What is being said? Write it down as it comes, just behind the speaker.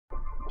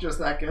Just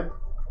that good.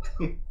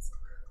 The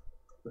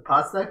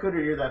pot's that good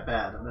or you're that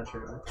bad? I'm not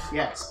sure.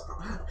 Yes.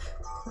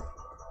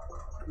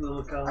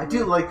 I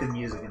do like the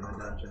music in the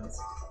dungeons.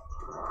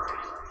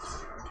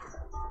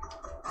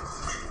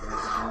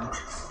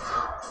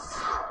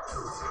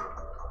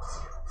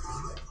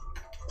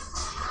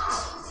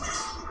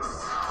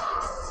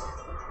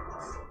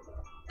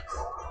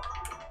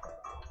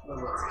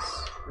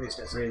 Raise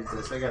this. Raise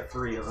this. I got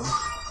 3 of them.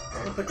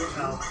 Okay.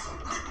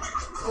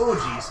 Oh,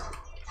 jeez.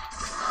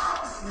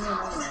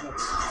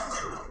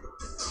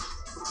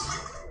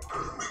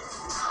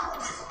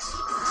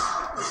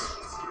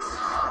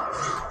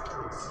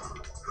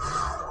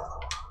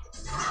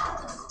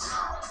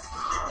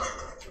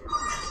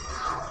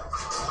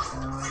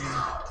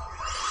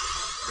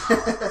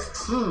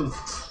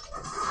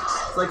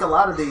 It's like a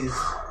lot of these.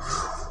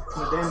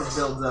 The damage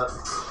builds up.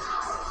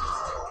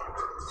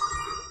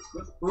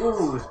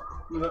 Ooh.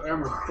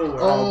 Armor 4.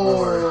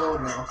 Oh,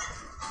 no.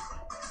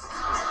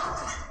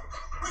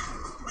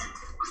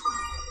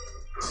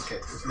 Okay,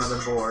 there's another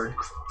board.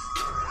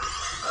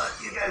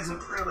 You guys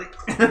have really...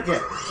 Okay.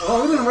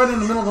 Well, we didn't run in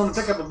the middle of them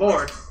to pick up a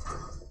board.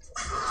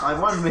 I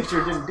wanted to make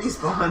sure it didn't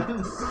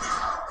despawn.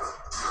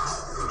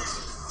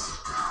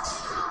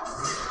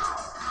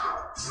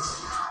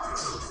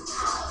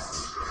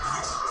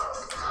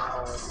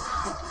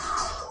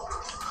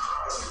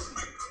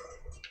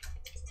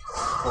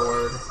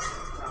 Board.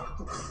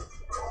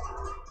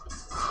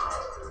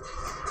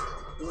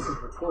 We're looking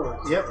for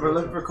cords. Yep, we're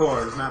looking for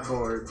cores, not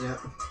boards. Yep.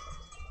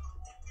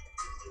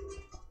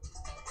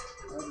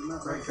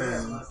 Right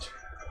there much. So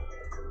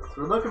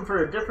we're looking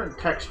for a different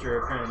texture,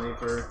 apparently,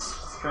 for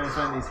trying to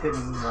find these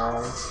hidden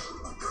walls.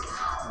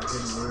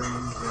 Hidden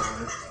rooms,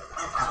 whatever.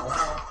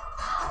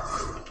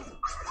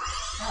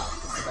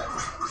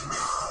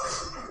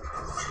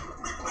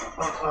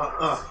 Ow,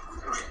 ow.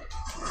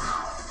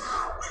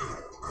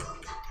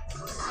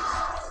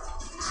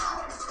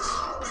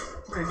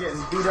 We're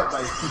getting beat up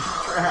by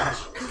trash.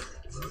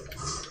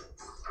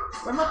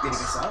 I'm not beating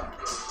us up.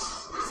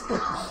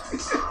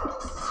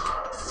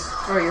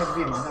 Oh, you're the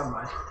Digimon, never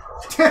mind.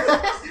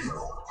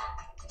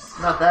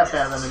 Not that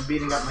bad that I'm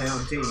beating up my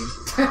own team.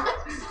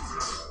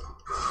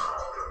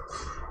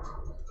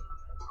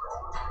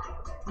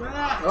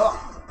 Oh,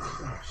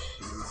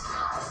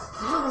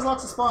 jeez. There's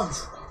lots of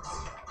spawns.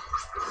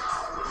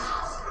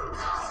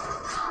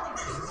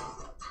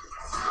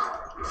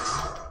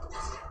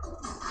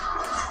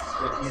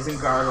 Yep, using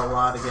guard a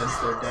lot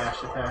against their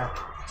dash attack.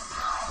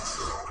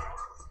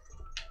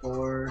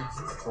 Board,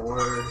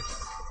 board.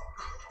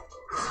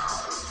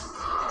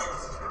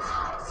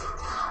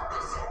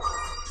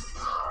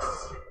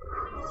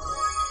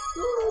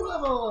 Ooh,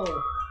 level!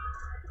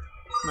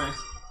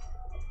 Nice.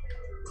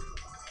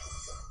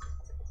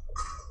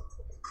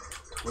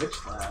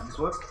 Twitch Labs.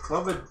 What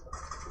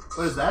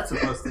is that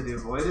supposed to do?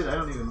 Voided? I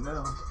don't even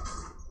know.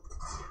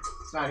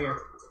 It's not here.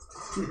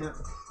 Yeah.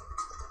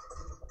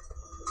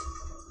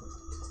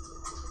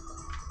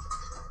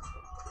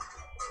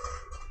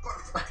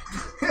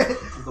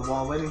 Is the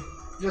wall winning?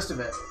 Just a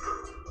bit.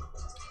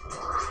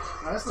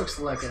 Now, this looks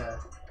like a...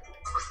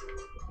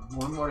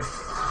 One more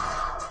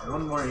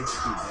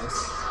HP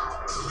disc.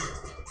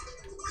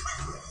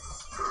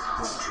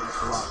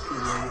 That's a lot too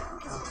late.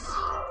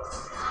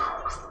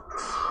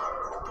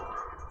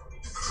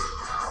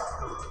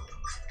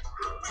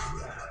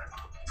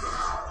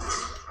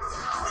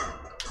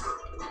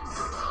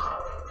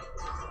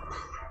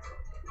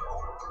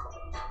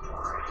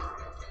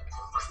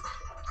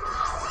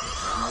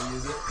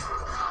 Use it.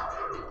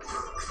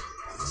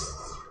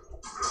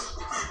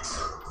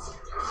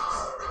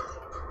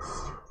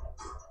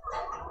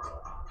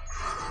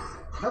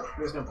 Nope,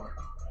 there's no more.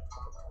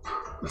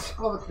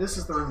 Well, this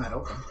is the room that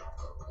opened.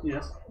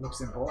 Yes.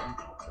 Looks important.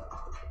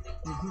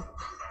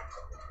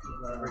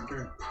 Right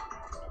turn.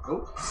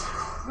 Oh,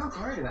 No,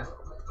 alrighty then.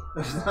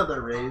 there's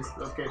another raise.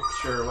 Okay,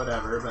 sure,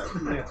 whatever, but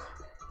Yeah.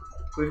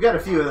 we've got a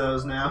few of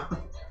those now.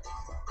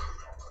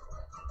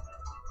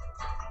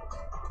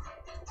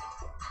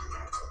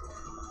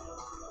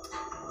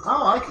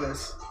 I like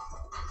this.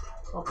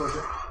 I'll push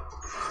it.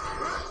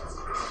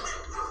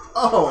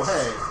 Oh,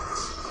 hey.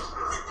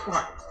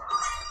 What?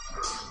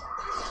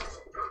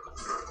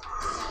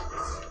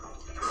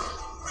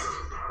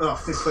 Oh,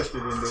 they pushed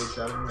it into each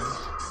other. Man.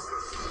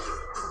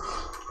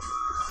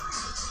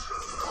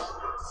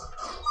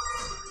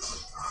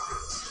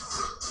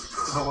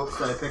 Oh, whoops,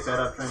 did I pick that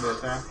up trying to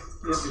attack?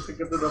 Yep, you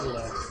pick up the double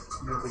axe.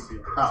 No big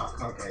deal. Oh,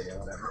 okay, yeah,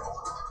 whatever.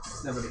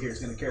 Nobody here is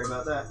going to care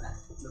about that.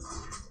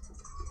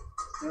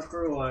 Not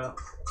for a while.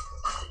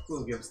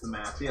 We'll give us the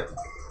map, yep.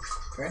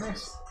 Very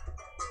nice.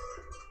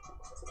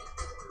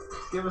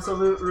 Give us a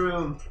loot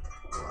room.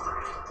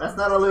 That's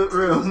not a loot Does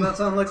room. not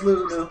sound like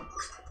loot now.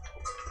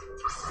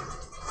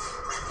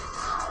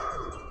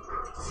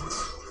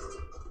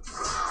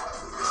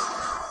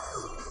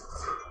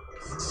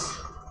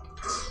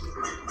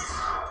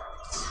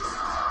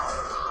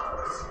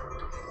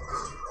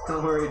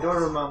 Don't worry,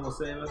 Dormammu will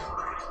save us.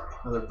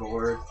 Another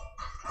board.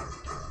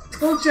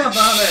 Don't jump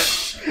on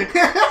it!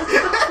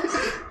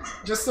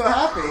 Just so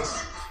happy.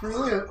 Free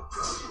loot.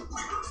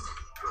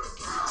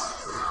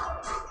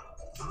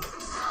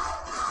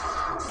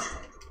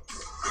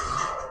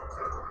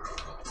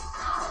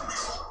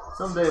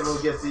 Someday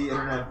we'll get the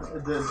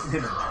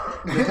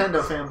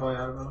Nintendo fanboy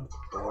out of him.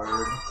 Bored.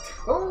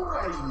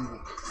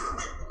 Oh,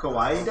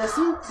 Kawaii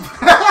desu?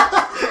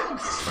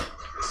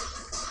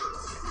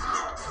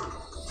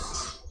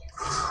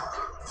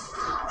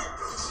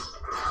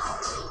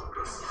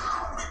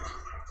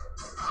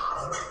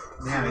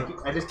 Man,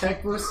 I just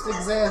tech boosts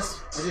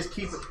exist. I just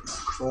keep it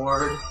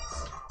bored.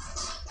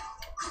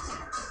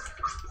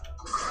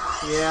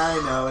 Yeah,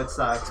 I know, it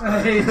sucks.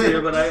 I hate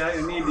you, but I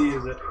need to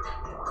use it.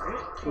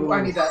 Ooh,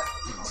 I need that.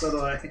 So do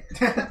I.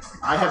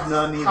 I have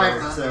none either. I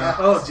have none, so. yeah.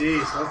 Oh,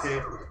 jeez.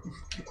 Okay.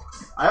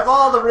 I have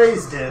all the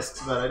raised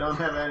discs, but I don't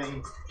have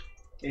any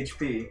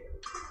HP.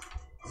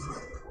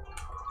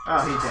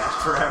 Oh, he dashed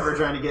forever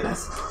trying to get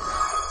us.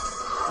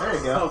 There you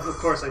Oh, go. of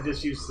course, I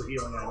just used the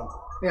healing item.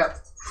 Yep.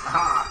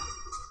 Aha!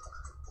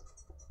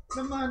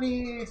 The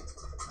money!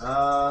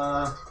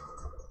 I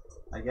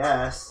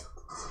guess.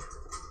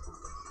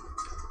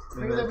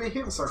 Maybe there'll be a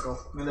heal circle.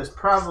 I mean, there's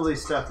probably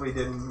stuff we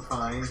didn't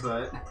find,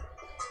 but...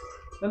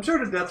 I'm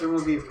sure the death room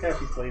will be a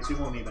happy place. You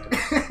won't need items.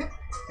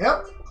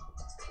 Yep.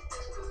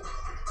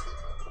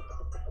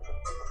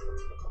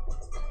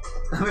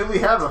 I mean, we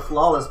have a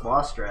flawless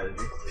boss strategy.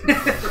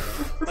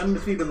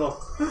 Undefeatable.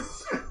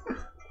 If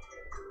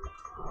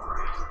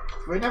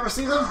we never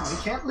see them, we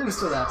can't lose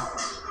to them.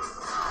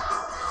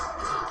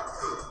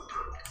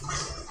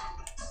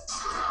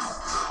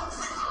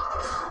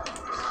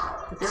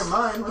 If you're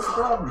mine, what's the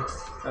problem?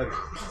 Okay.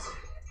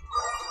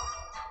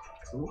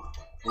 Ooh.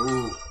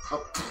 Ooh.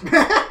 Oh.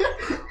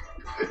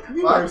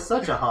 You What? are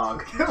such a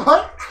hog.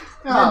 What?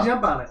 You didn't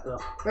jump on it, though.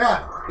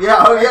 Yeah.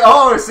 Yeah, oh yeah,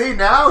 oh, see,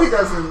 now he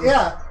doesn't...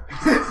 Yeah.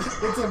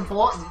 It's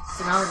important,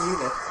 so now I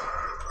need it.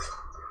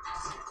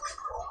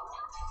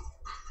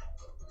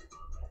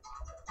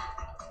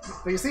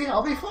 But you see,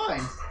 I'll be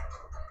fine.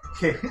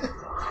 Okay.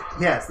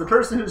 Yes, the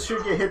person who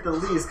should get hit the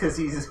least because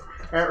he's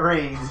at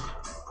range.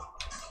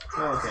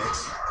 Okay.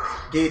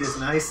 Gate is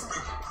nice.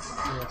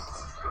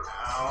 Yes.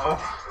 Ow.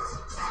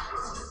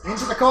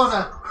 Into the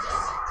corner.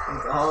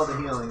 Take all the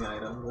healing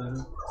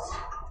items.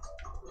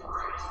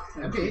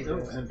 MP. Oh,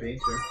 MP,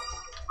 sure.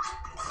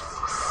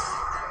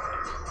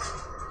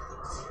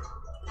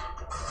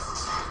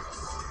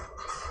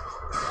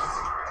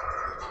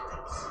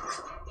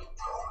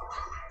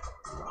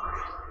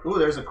 Ooh,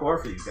 there's a core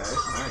for you guys.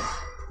 Nice.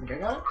 Okay,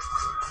 got it?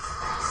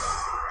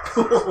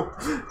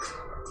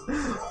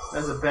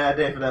 That's a bad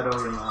day for that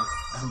Ogremon.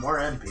 More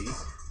MP.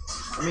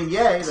 I mean,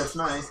 yay, that's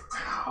nice.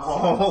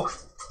 Oh.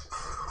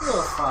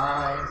 You're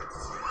fine.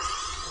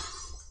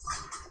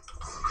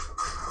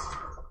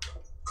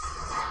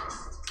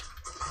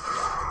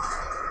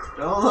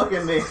 Don't look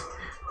at me.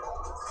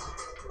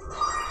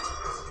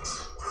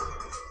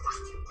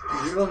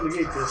 You're going to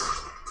negate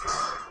this.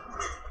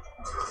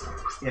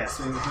 Yes,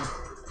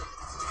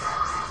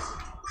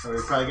 are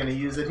we probably going to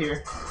use it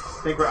here? I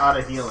think we're out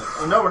of healing.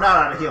 Oh, no, we're not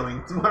out of healing.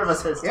 One of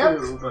us has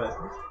two, but...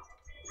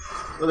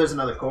 Well, there's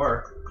another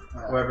core.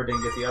 Whoever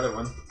didn't get the other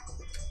one.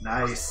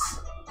 Nice.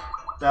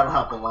 That'll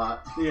help a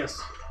lot.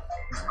 Yes.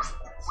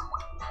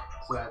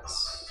 So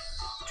that's...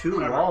 Two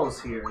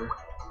walls here.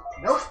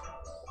 Nope.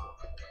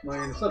 No,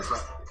 you're in a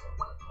subslot.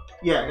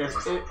 Yeah,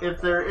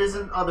 if there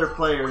isn't other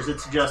players,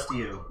 it's just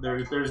you.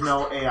 There's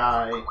no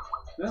AI.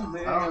 No,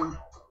 they,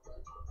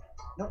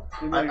 Nope.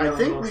 I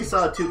think we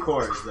saw two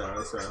cores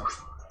though, so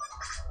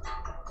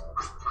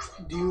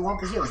Do you want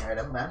the healing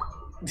item, then?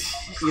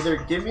 either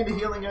give me the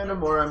healing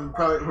item or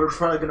we're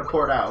probably gonna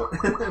pour it out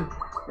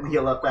and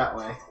heal up that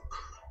way.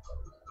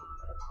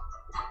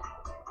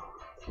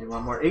 You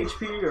want more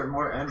HP or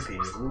more MP?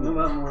 We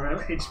want more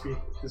HP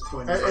at this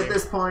point. At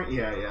this point,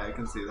 yeah, I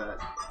can see that.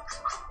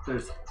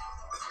 There's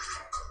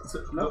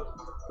nope.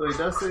 So he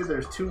does say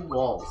there's two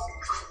walls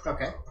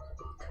Okay.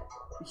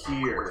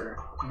 here.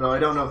 Though I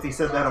don't know if he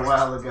said that a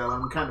while ago.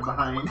 I'm kind of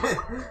behind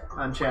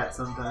on chat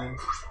sometimes.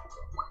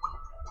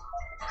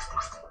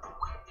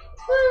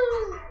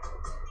 Woo!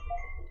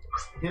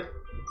 Yep.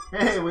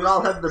 Hey, we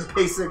all have the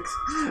basics.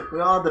 We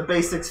all have the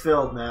basics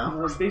filled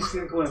now.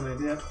 Basic equipment,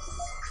 yeah.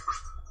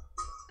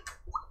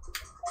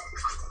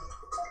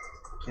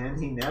 Can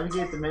he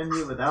navigate the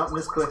menu without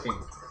misclicking?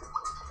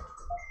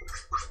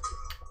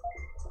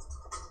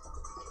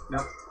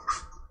 Nope.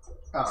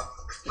 Oh,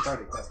 it's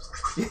already equipped.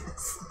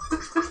 Yes.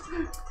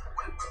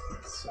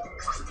 So,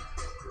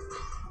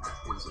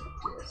 that is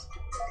a disc.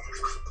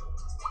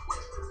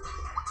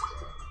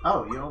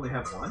 Oh, you only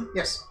have one?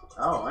 Yes.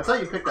 Oh, I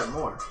thought you picked up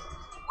more.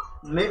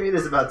 Maybe it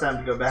is about time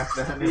to go back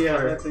then. Yeah,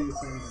 for, that thing is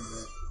saying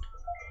that.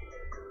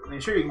 I mean,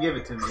 sure, you can give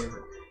it to me.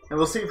 But, and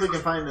we'll see if we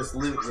can find this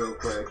loot real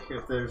quick,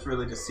 if there's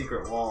really just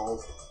secret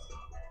walls.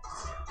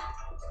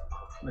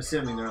 I'm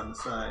assuming they're on the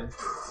side.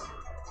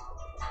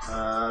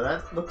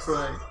 That looks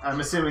like... I'm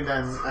assuming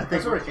then... I think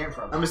That's where it came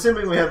from. I'm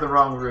assuming we have the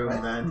wrong room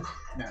Right. then.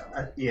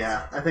 No.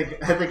 Yeah, I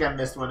think I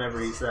missed whenever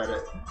he said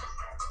it.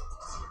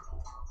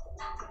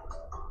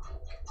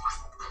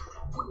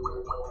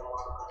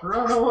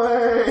 Run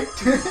away!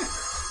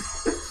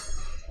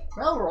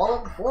 Well, we're all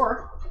up to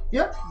 4.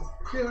 Yep.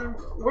 Yeah,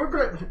 we're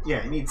good.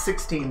 Yeah, you need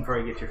 16 before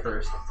you get your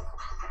first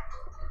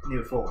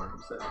new form,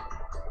 so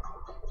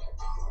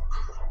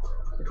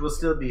it will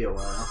still be a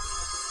while.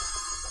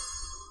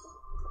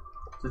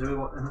 So do we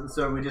want?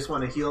 So we just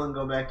want to heal and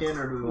go back in,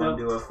 or do we want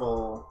to do a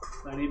full?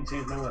 I need to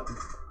change my weapon.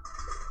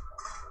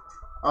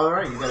 All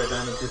right, you got a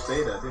diamond tooth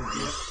beta, didn't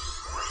you?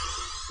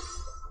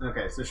 Yep.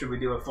 Okay, so should we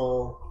do a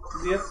full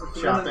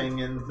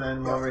shopping and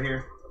then while we're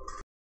here?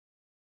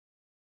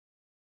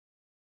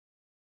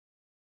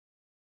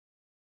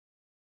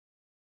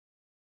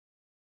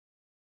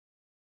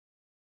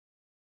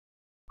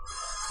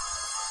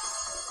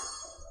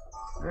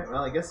 Alright,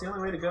 well I guess the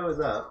only way to go is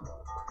up.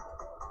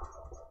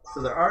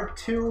 So there are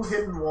 2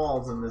 hidden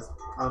walls in this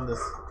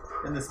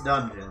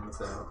dungeon,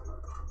 so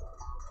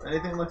if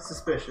anything looks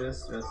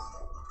suspicious, just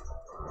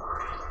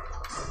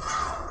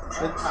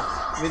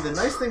I mean the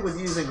nice thing with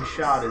using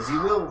shot is you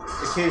will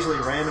occasionally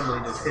randomly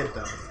just hit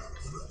them.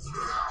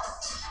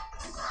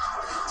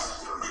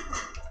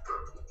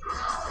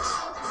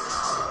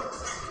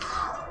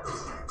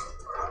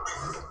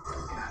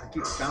 God, they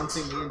keep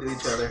bouncing me into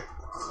each other.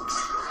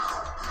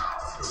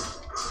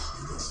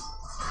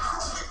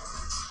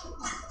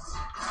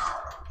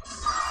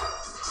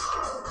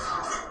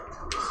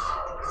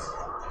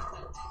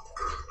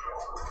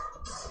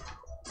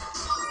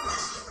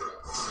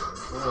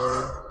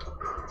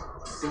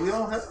 Do we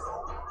all have?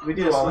 We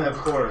do all have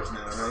cores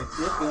now, right?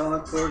 Yep, we all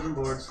have cores and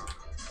boards.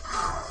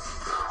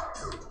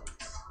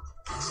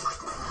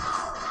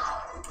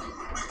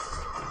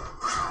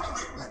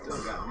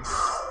 Still got me.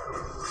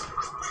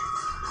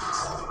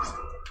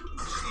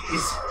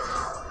 Jeez.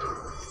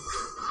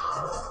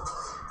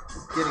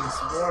 Getting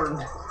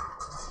swarmed.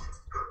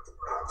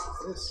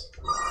 What's this?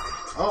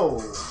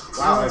 Oh,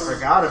 wow, I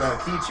forgot about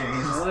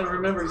keychains. I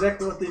remember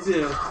exactly what they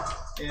do.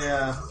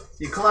 Yeah.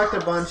 You collect a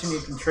bunch and you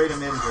can trade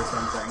them in for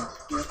something.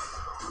 Yep.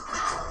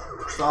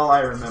 That's all I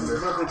remember.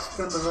 Nothing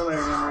expensive than I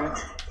remember it.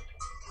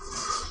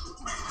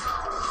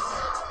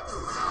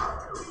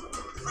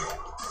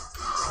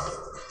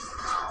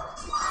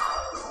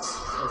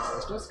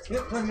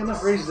 Yep, I've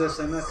enough raised this.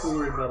 I'm not too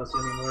worried about us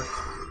anymore.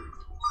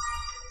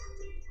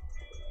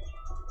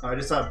 Oh, I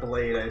just saw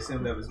Blade. I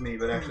assumed that was me,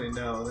 but actually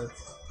no.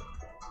 That's.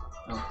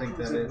 I don't think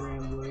that is.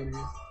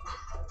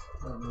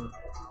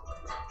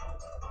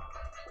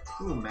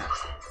 Ooh, map.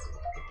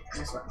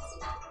 Nice one.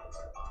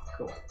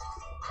 Cool.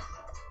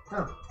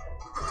 Oh.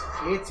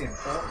 It's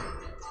important.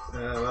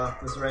 Well,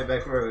 this is right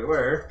back where we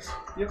were.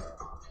 Yep.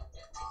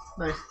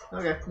 Nice.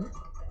 Okay.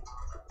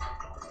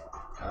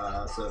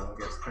 So I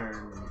guess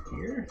turn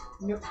here.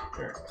 Yep.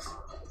 Turn.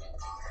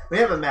 We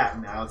have a map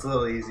now. It's a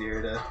little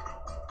easier to.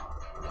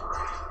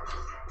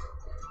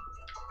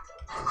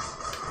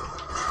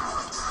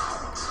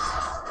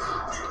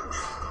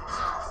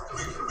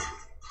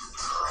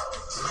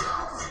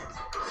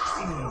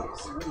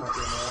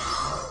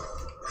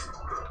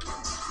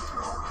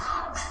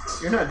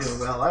 You're not doing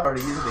well. I've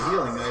already used the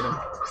healing item.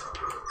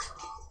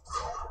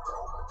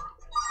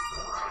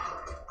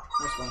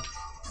 This one.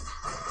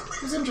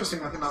 It's interesting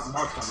that they're not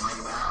marked on the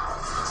minimap.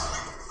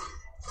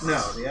 No,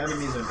 the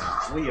enemies are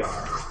not. We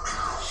are.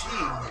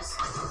 Jeez.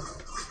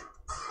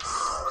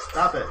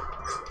 Stop it.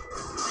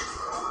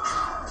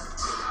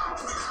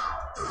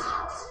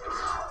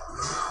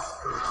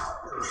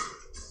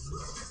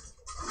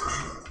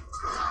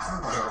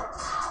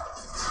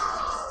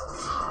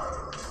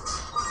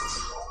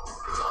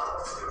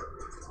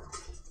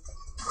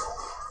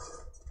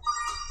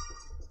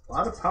 A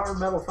lot of power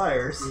metal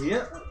fires.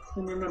 Yep, I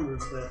can remember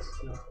that.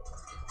 So.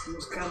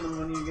 Most common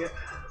one you get.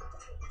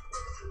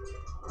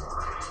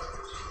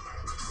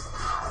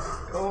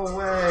 Go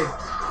away.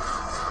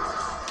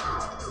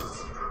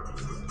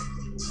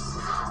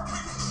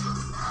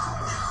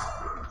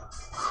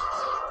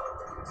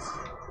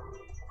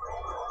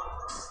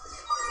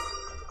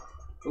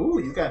 Ooh,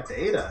 you got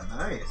data.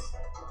 Nice.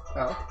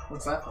 Oh,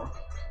 what's that for?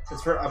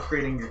 It's for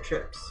upgrading your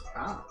chips.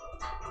 Ah.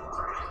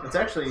 It's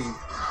actually...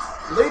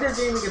 Later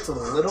game it gets a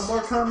little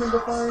more common to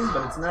find,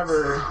 but it's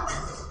never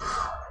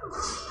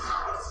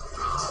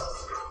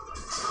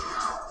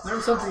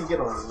something you get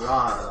a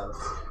lot of,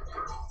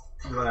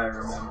 from what I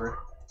remember.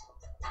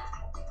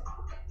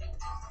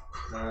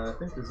 I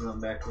think this is going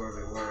back to where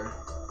we were.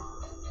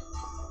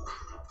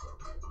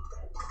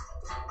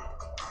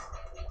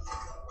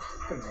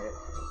 Couldn't hit.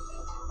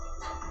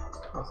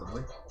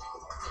 Possibly.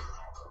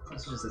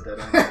 This is just a dead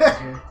end right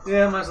here.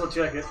 Yeah, might as well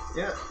check it.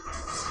 Yeah.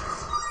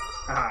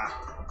 Ah.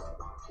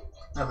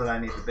 Not that I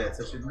need the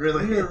bits. I should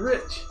really. You're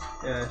rich.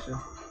 Yeah, I should.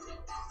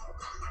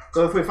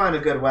 So if we find a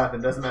good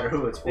weapon, doesn't matter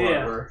who it's for.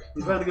 Yeah. We're... If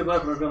you find a good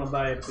weapon, we're going to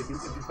buy it if you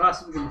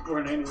possibly can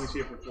afford in any way,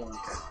 shape, or form.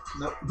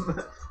 Nope.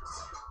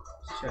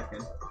 Just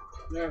checking.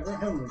 Yeah, we're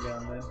having the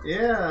gun then.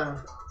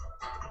 Yeah.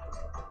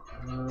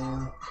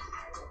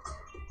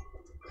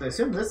 So I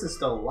assume this is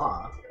still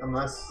locked,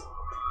 unless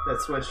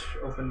that switch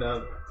opened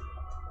up.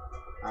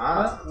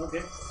 Ah.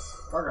 Okay.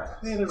 Progress.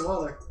 Hey, there's a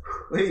wall there.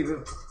 Wait,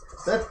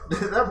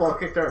 that wall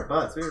kicked our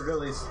butts. We were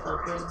really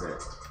stuck in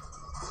it.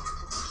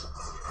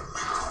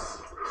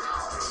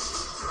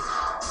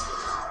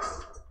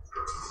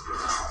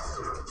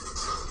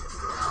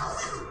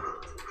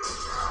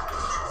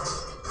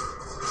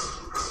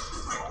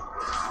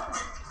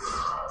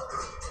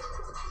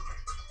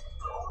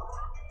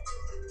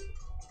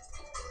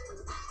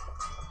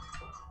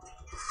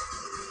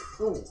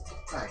 Oh,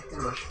 hi,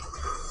 ambush.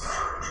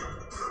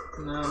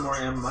 No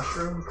more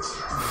mushroom.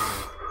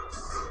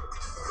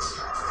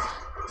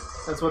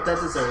 That's what that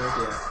deserved,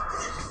 yeah.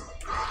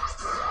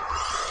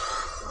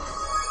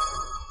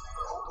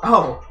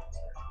 Oh!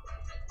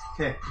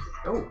 Okay.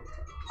 Oh!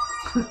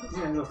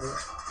 Yeah, go for it.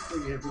 I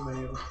think you have too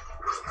many of them.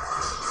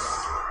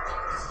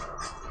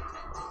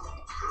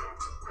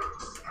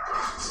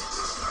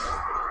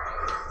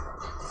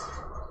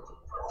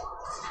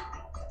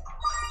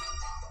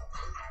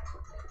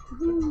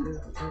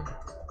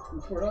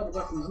 Afford all the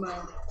weapons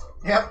now.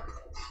 Yep.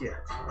 Yeah.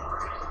 I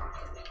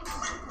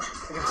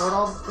can afford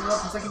all the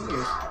weapons I can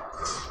use.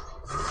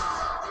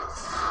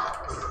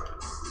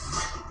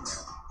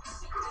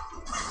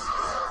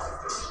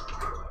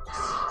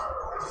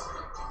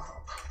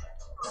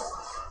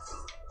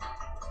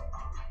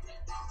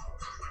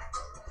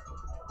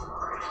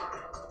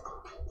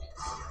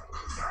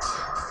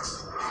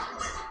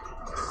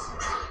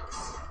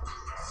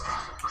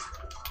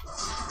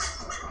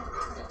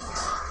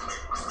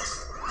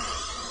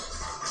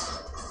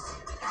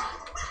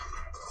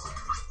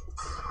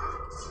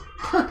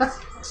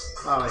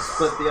 Wow, I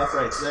split the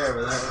uprights there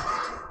with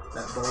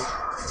that bolt.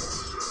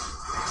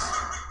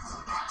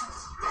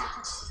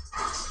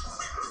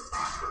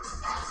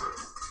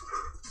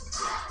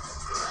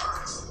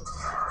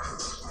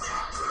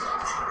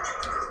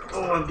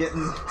 Oh, I'm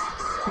getting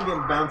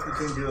bounced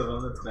between two of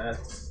them. That's bad.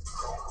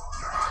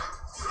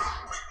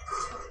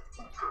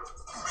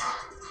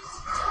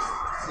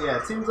 Yeah,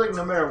 it seems like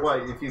no matter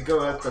what, if you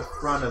go at the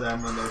front of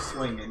them when they're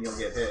swinging, you'll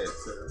get hit.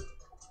 So,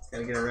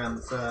 gotta get around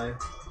the side.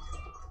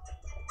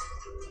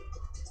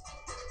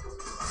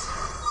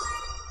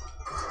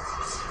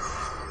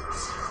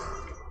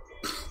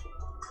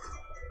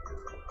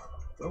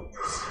 Oh.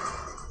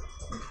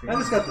 I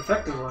just got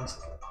defective ones.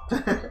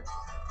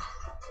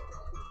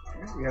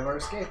 We have our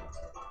escape.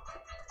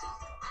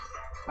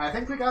 I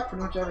think we got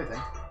pretty much everything.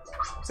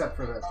 Except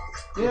for the...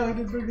 Yeah, we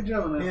did a pretty good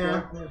job on that.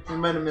 Yeah, we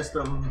might have missed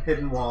a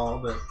hidden wall,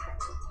 but...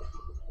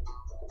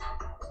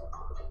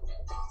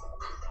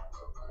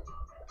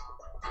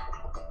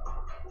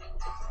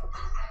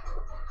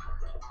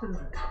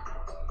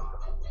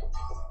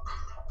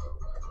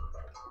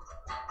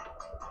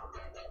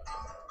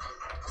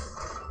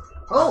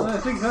 Oh! I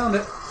think I found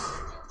it.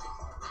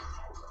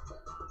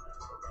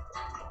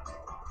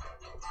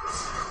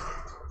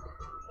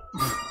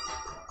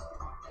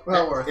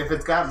 Well worth it. If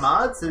it's got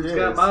mods, It's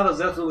got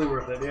mods, absolutely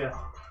worth it, yeah.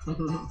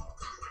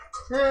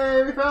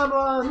 Hey, we found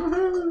one!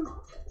 Woohoo!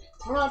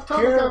 We're not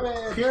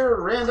totally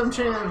Pure random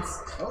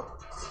chance. Oh.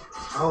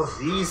 Oh,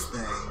 these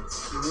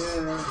things.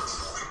 Yeah.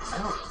 I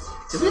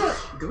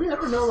don't. Do we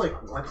ever know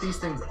like what these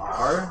things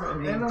are? I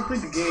mean, I don't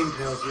think the game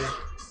tells you.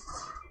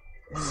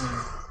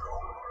 Yeah.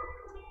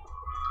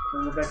 Can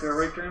we go back to our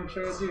right turn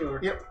strategy, or?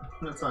 Yep,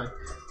 that's fine.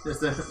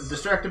 Just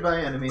distracted by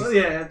enemies. Oh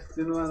yeah,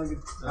 didn't want to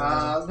get...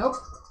 Nope.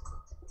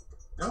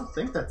 I don't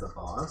think that's a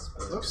boss.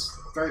 But Looks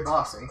very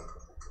bossy.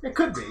 it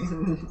could be.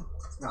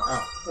 No.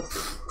 Oh,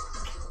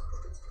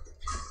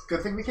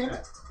 Good thing we came.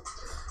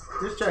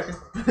 just checking.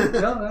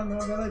 No, no,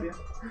 bad idea.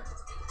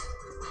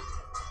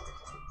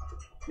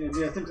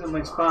 Yeah, I think something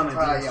like spawning.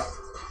 Yeah.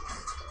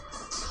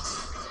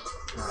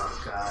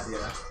 Oh god,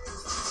 yeah.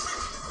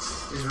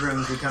 These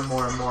rooms become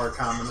more and more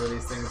common where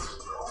these things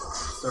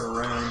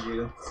surround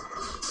you.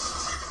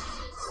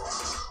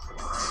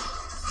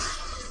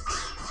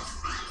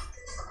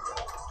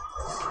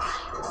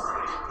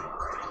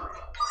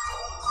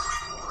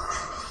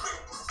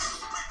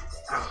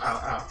 Ow, ow,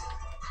 ow.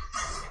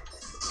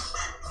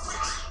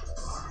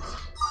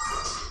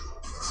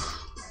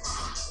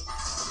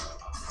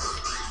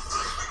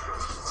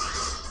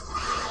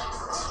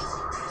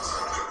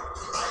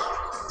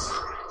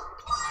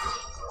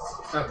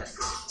 Okay.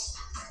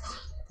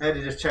 I had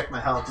to just check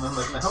my health, and I'm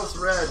like, my health's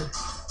red.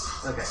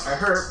 Okay, I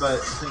hurt, but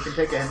I can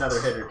take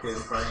another hit or two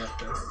before I have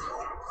to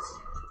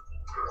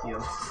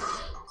heal.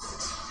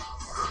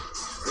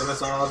 Give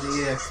us all the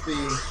EXP.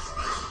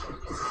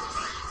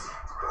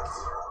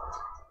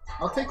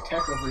 I'll take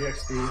tech over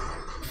EXP.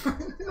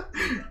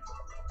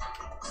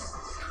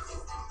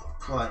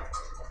 What?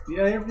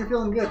 Yeah, you're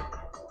feeling good.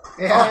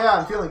 Yeah. Oh yeah,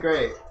 I'm feeling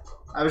great.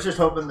 I was just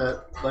hoping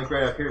that, like,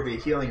 right up here would be a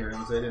healing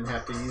room, so I didn't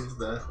have to use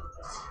the...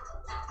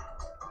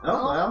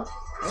 Oh, well.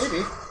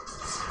 Maybe.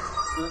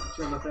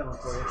 Should have left that one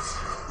for you.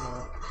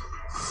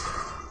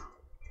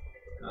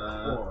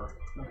 Or.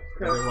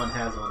 Everyone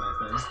has one, I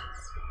think.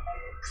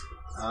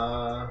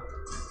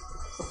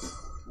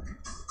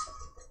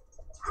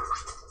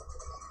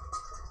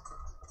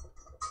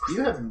 You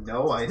have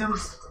no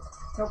items?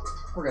 Nope.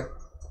 We're good.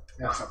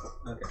 Yeah.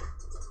 Okay.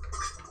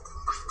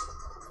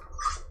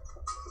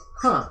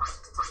 Huh.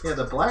 Yeah,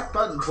 the black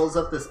button pulls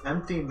up this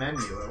empty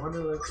menu. I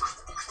wonder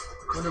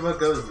what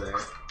goes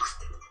there.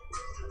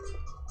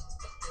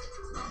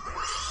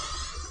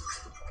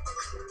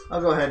 I'll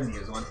go ahead and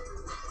use one.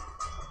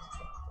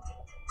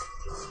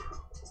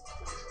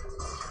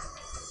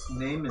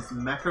 Name is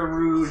Mecha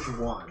Rouge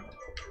 1.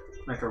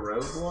 Mecha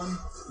Rouge 1?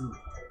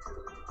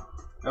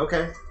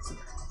 Okay.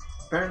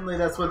 Apparently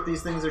that's what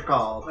these things are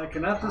called. I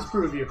cannot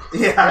disprove you.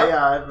 Yeah,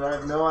 yeah, I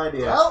have no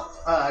idea. Well,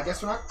 I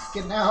guess we're not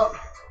getting out.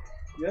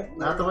 Yep.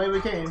 Not the way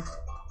we came.